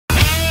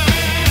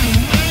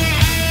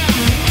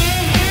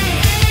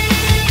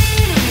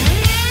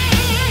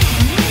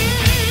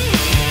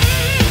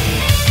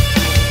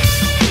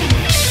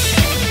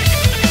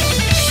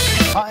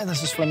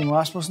Flemming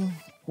Rasmussen.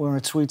 We're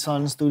at Sweet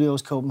Silence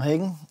Studios,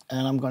 Copenhagen,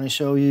 and I'm going to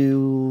show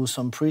you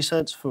some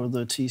presets for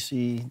the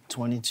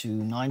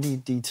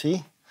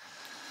TC2290-DT.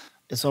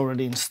 It's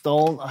already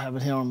installed. I have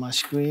it here on my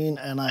screen,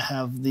 and I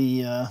have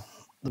the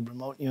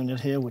remote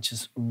unit here, which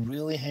is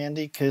really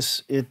handy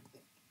because it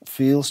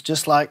feels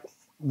just like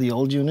the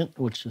old unit,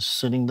 which is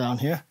sitting down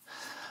here.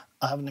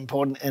 I haven't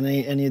imported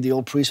any of the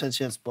old presets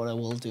yet, but I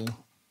will do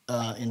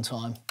in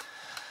time.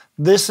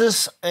 This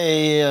is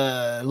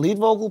a lead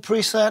vocal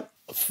preset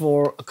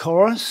for a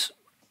chorus.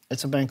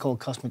 It's a band called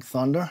Cosmic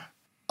Thunder.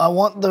 I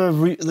want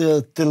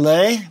the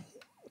delay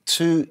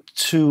to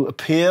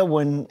appear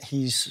when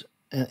he's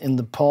in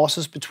the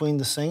pauses between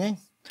the singing.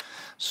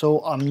 So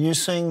I'm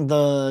using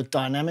the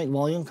dynamic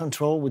volume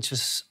control, which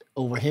is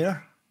over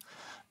here.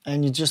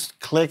 And you just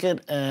click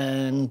it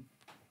and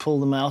pull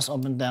the mouse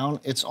up and down.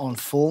 It's on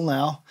full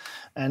now.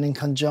 And in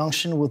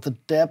conjunction with the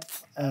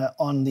depth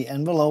on the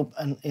envelope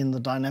and in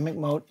the dynamic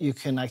mode, you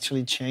can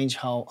actually change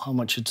how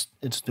much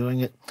it's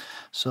doing it.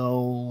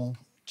 So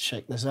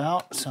check this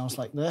out. It sounds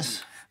like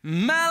this.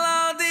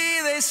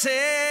 Melody, they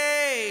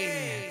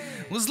say,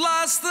 was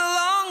lost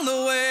along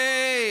the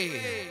way.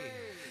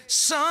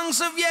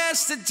 Songs of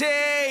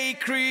yesterday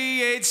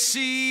create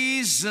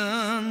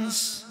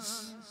seasons.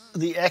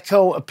 The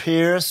echo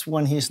appears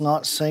when he's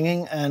not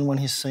singing, and when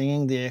he's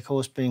singing, the echo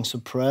is being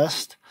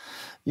suppressed.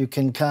 You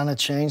can kind of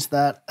change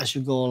that as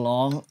you go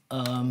along.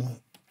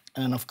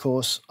 And of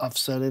course, I've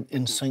set it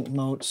in sync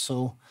mode,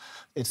 so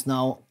it's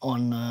now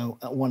on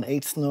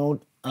 1/8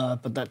 note,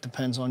 but that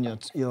depends on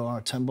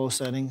your tempo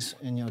settings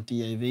in your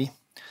DAV.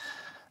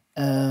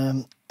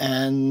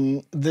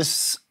 And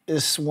this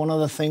is one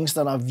of the things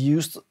that I've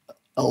used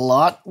a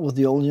lot with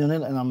the old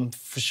unit, and I'm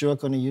for sure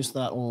going to use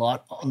that a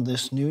lot on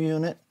this new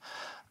unit.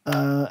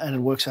 And it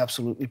works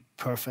absolutely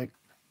perfect.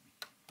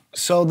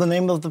 So the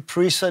name of the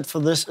preset for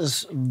this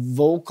is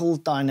Vocal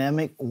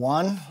Dynamic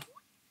 1,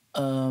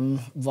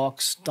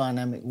 Vox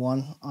Dynamic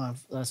 1.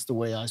 That's the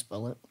way I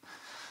spell it.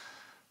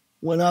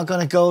 We're not going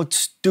to go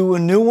do a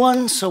new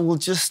one, so we'll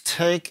just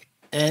take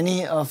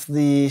any of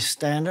the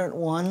standard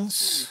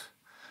ones.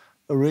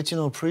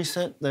 Original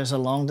preset, there's a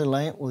long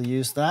delay, we'll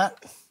use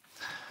that.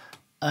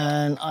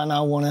 And I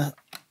now want to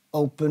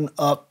open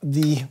up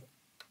the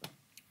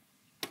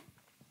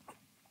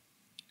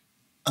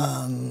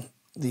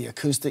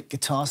acoustic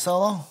guitar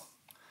solo.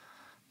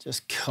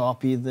 Just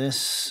copy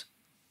this,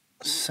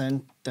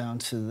 send down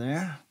to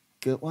there.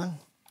 Good one.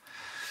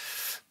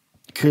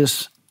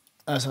 Because,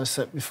 as I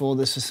said before,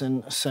 this is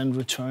in send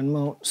return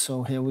mode.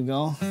 So here we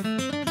go.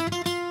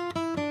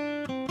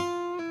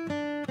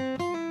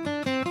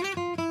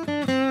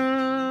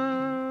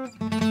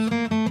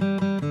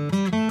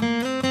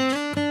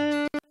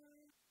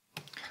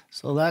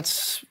 So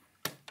that's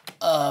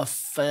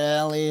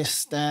fairly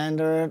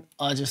standard.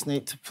 I just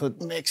need to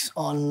put mix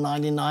on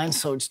 99,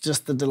 so it's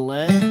just the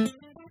delay.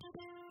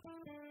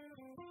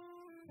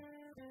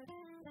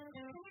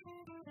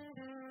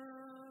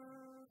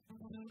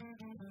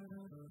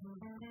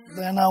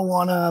 Then I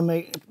want to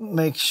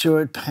make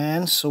sure it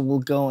pans, so we'll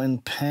go in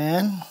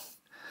pan.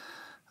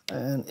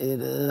 And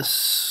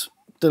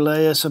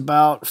delay is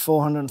about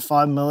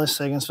 405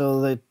 milliseconds,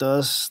 so it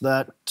does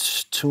that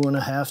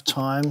 2.5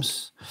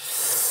 times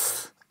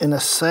in a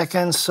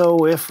second.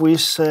 So if we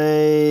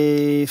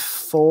say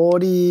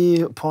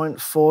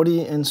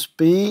 40.40 in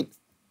speed,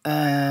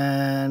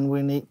 and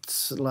we need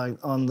like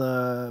on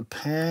the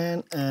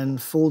pan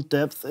and full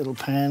depth, it'll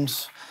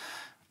pans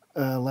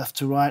left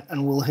to right,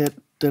 and we'll hit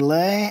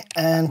delay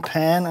and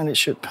pan, and it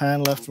should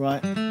pan left,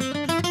 right.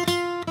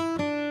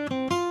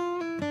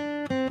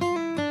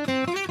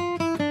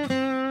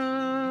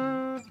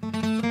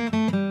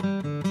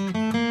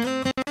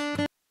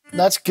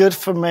 That's good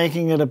for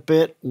making it a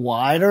bit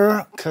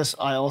wider, because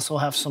I also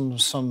have some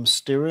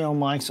stereo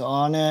mics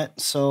on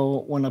it.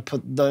 So when I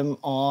put them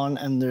on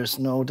and there's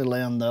no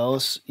delay on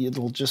those,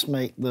 it'll just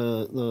make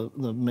the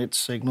mid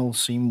signal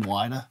seem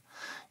wider.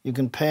 You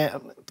can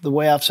pan, the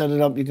way I've set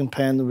it up, you can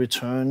pan the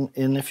return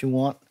in if you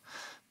want,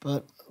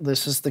 but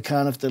this is the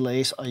kind of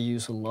delays I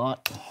use a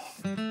lot.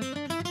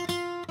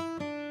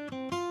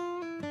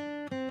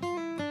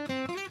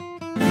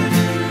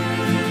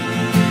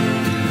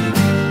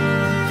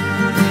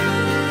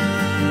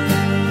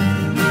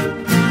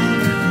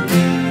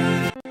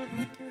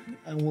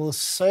 And we'll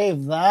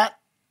save that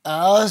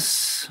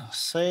as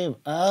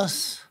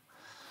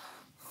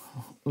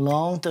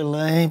long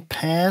delay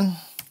pan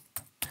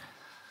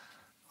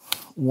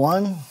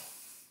 1.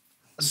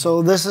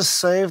 So this is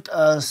saved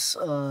as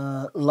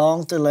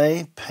long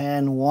delay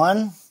pan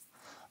 1,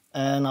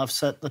 and I've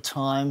set the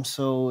time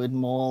so it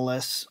more or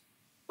less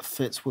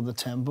fits with the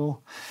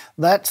tempo.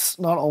 That's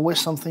not always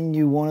something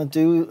you want to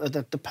do.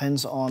 That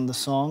depends on the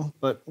song,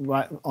 but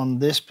right on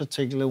this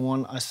particular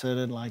one, I set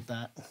it like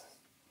that.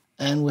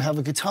 And we have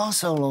a guitar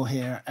solo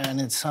here,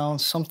 and it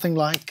sounds something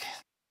like...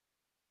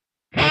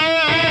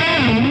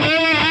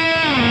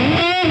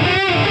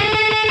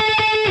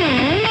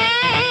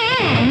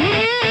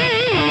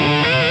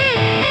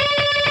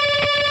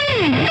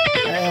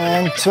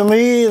 And to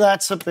me,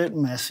 that's a bit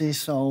messy,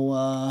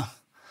 so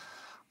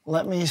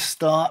Let me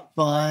start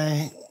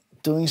by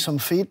doing some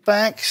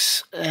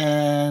feedbacks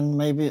and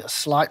maybe a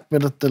slight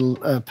bit of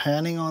the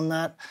panning on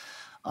that.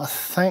 I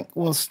think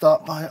we'll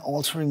start by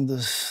altering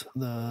the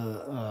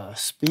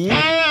speed.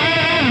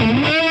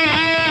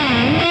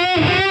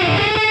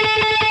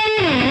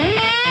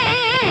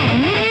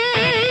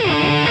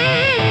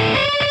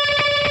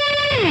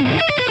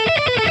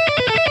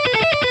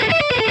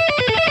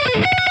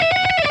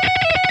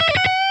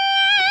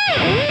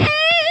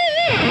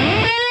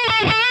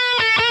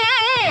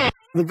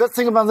 The good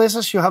thing about this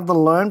is you have the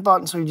learn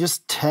button, so you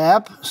just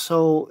tab,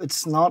 so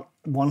it's not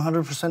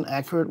 100%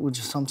 accurate, which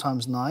is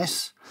sometimes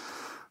nice.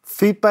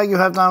 Feedback you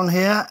have down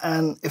here,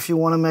 and if you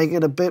want to make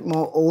it a bit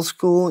more old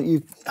school,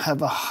 you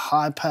have a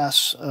high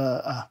pass,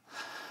 a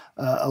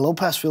low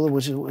pass filter,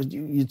 which is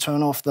you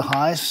turn off the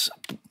highs,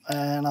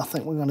 and I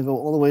think we're going to go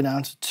all the way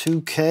down to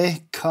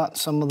 2K, cut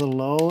some of the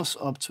lows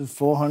up to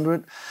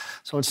 400,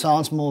 so it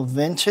sounds more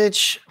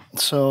vintage.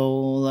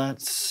 So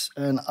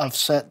and I've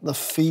set the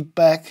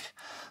feedback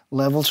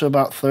level to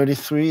about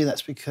 33.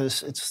 That's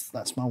because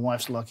that's my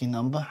wife's lucky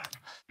number.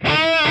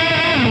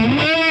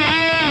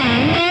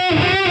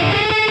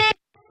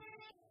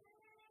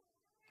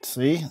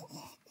 See,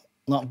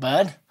 not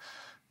bad.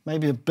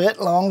 Maybe a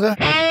bit longer.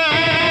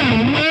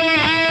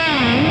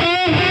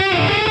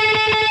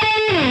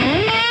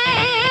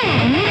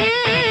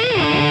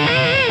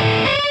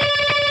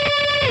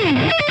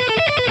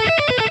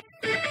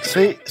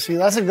 See,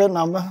 that's a good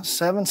number,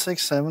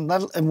 767.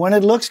 And when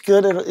it looks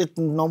good, it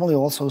normally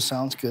also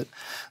sounds good.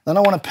 Then I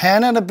want to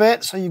pan it a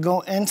bit, so you go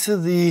into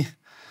the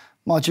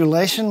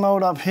modulation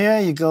mode up here.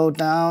 You go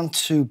down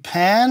to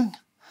pan,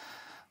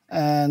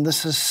 and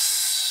this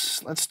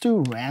is, let's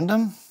do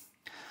random.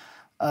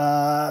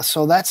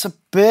 So that's a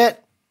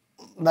bit,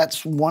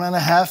 that's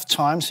 1.5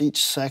 times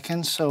each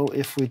second. So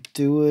if we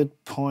do it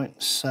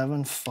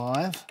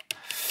 0.75,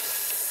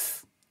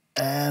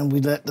 and we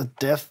let the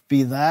depth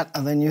be that,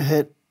 and then you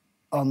hit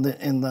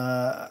in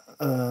the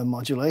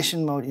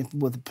modulation mode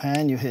with the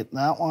pan, you hit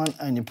that one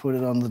and you put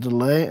it on the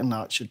delay, and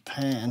now it should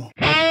pan.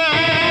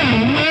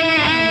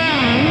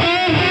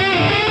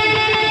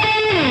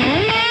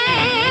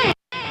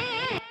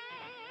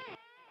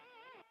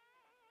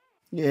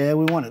 Yeah,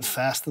 we want it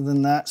faster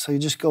than that, so you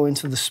just go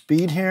into the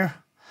speed here.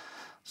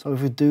 So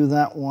if we do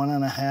that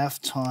 1.5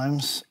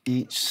 times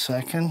each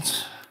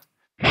second.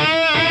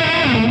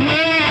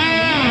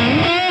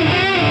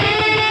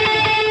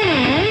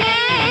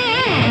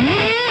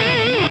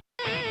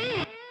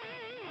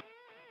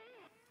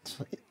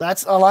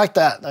 I like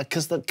that,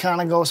 because that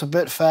kind of goes a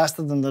bit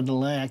faster than the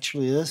delay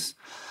actually is.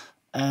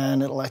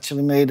 And it'll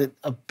actually make it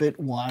a bit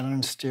wider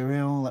in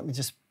stereo. Let me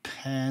just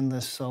pan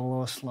the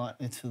solo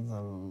slightly to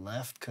the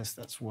left, because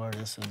that's where it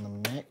is in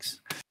the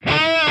mix.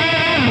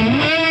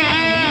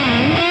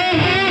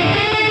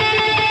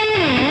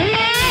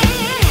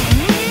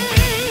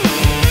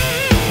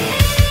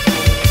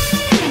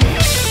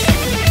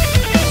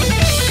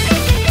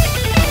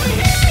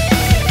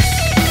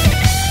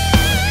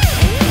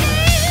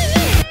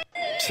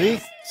 See,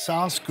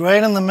 sounds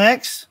great in the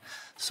mix.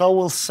 So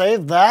we'll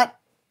save that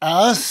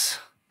as,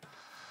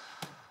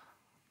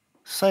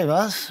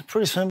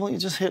 pretty simple. You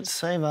just hit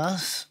save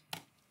as,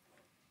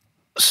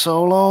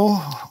 solo,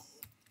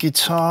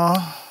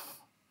 guitar,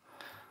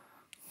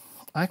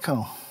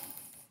 echo.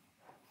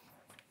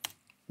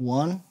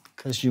 1,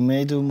 because you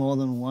may do more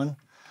than 1.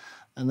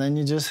 And then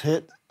you just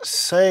hit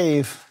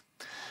save.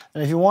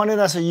 And if you want it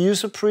as a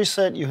user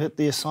preset, you hit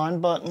the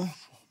assign button,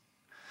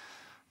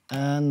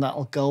 and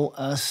that'll go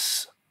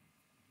as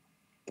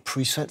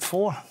preset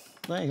 4.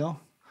 There you go.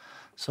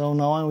 So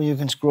now you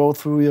can scroll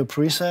through your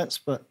presets,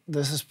 but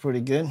this is pretty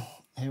good.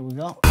 Here we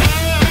go.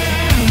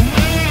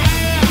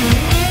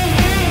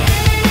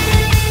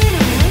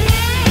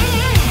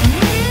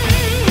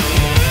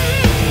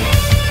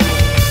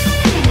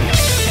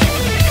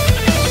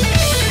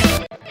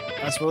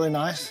 That's really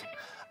nice.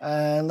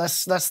 And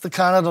that's the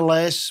kind of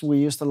delays we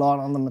used a lot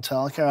on the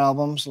Metallica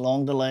albums,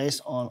 long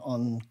delays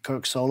on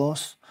Kirk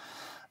solos.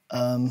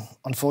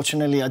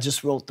 Unfortunately, I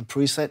just wrote the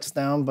presets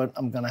down, but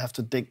I'm gonna have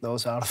to dig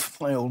those out of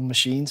my old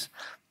machines.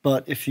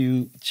 But if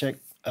you check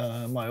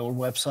my old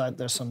website,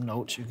 there's some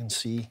notes, you can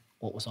see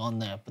what was on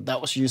there. But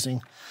that was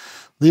using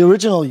the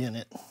original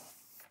unit.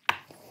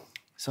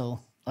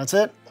 So that's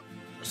it.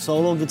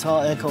 Solo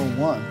guitar echo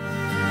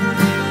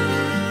 1.